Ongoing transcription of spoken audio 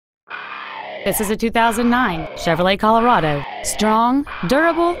This is a 2009 Chevrolet Colorado. Strong,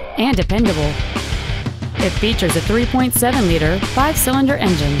 durable, and dependable. It features a 3.7-liter, 5-cylinder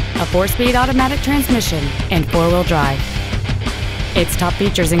engine, a 4-speed automatic transmission, and 4-wheel drive. Its top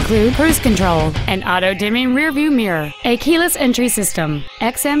features include cruise control, an auto-dimming rear-view mirror, a keyless entry system,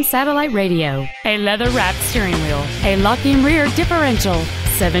 XM satellite radio, a leather-wrapped steering wheel, a locking rear differential,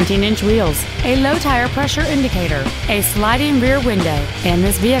 17-inch wheels, a low tire pressure indicator, a sliding rear window, and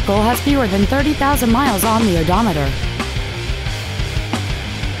this vehicle has fewer than 30,000 miles on the odometer.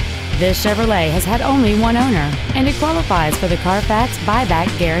 This Chevrolet has had only one owner, and it qualifies for the Carfax buyback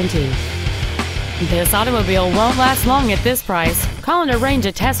guarantee. This automobile won't last long at this price. Call and arrange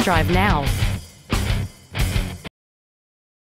a test drive now.